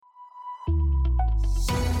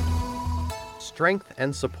strength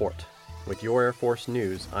and support. With your Air Force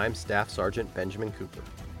News, I'm Staff Sergeant Benjamin Cooper.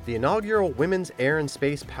 The inaugural Women's Air and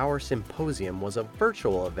Space Power Symposium was a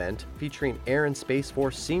virtual event featuring Air and Space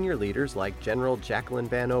Force senior leaders like General Jacqueline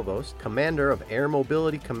Van Ovos, Commander of Air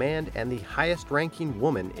Mobility Command and the highest-ranking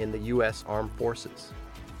woman in the U.S. Armed Forces.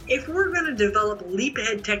 If we're going to develop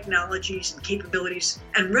leap-ahead technologies and capabilities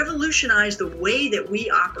and revolutionize the way that we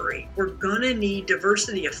operate, we're going to need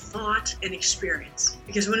diversity of thought and experience.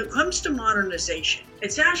 Because when it comes to modernization,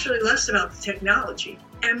 it's actually less about the technology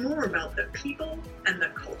and more about the people and the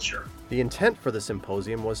culture. The intent for the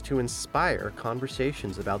symposium was to inspire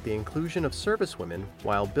conversations about the inclusion of servicewomen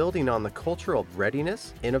while building on the culture of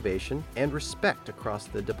readiness, innovation, and respect across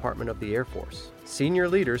the Department of the Air Force. Senior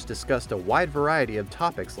leaders discussed a wide variety of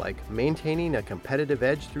topics like maintaining a competitive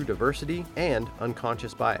edge through diversity and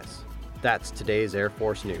unconscious bias. That's today's Air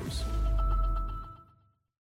Force News.